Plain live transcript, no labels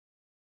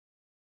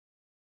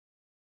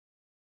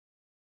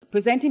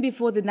Presenting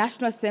before the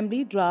National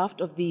Assembly draft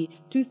of the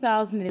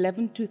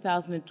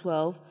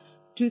 2011-2012,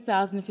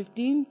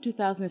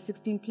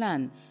 2015-2016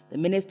 plan, the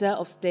Minister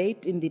of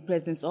State in the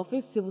President's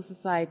Office, Civil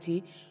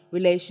Society,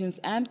 Relations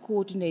and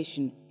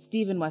Coordination,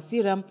 Stephen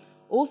Wasira,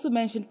 also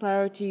mentioned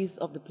priorities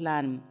of the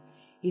plan.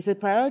 He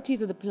said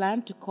priorities of the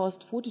plan, to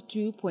cost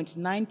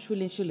 42.9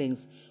 trillion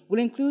shillings, will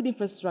include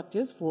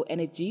infrastructures for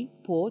energy,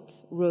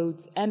 ports,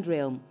 roads and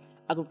rail,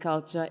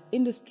 agriculture,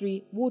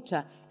 industry,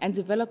 water and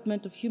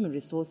development of human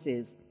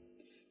resources.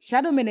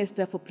 Shadow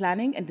Minister for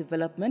Planning and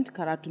Development,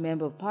 Karatu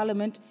Member of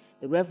Parliament,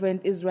 the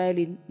Reverend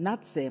Israeli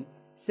Natse,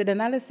 said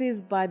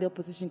analysis by the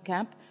opposition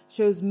camp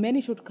shows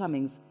many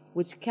shortcomings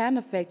which can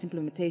affect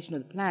implementation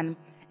of the plan,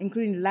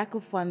 including lack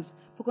of funds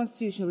for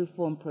constitutional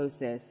reform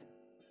process.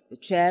 The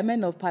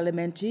chairman of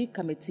Parliamentary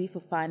Committee for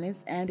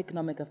Finance and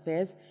Economic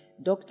Affairs,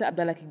 Dr.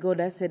 Abdallah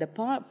Kigoda, said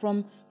apart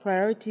from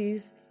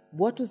priorities,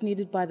 what was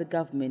needed by the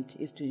government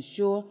is to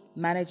ensure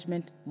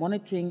management,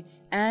 monitoring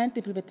and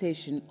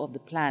implementation of the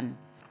plan.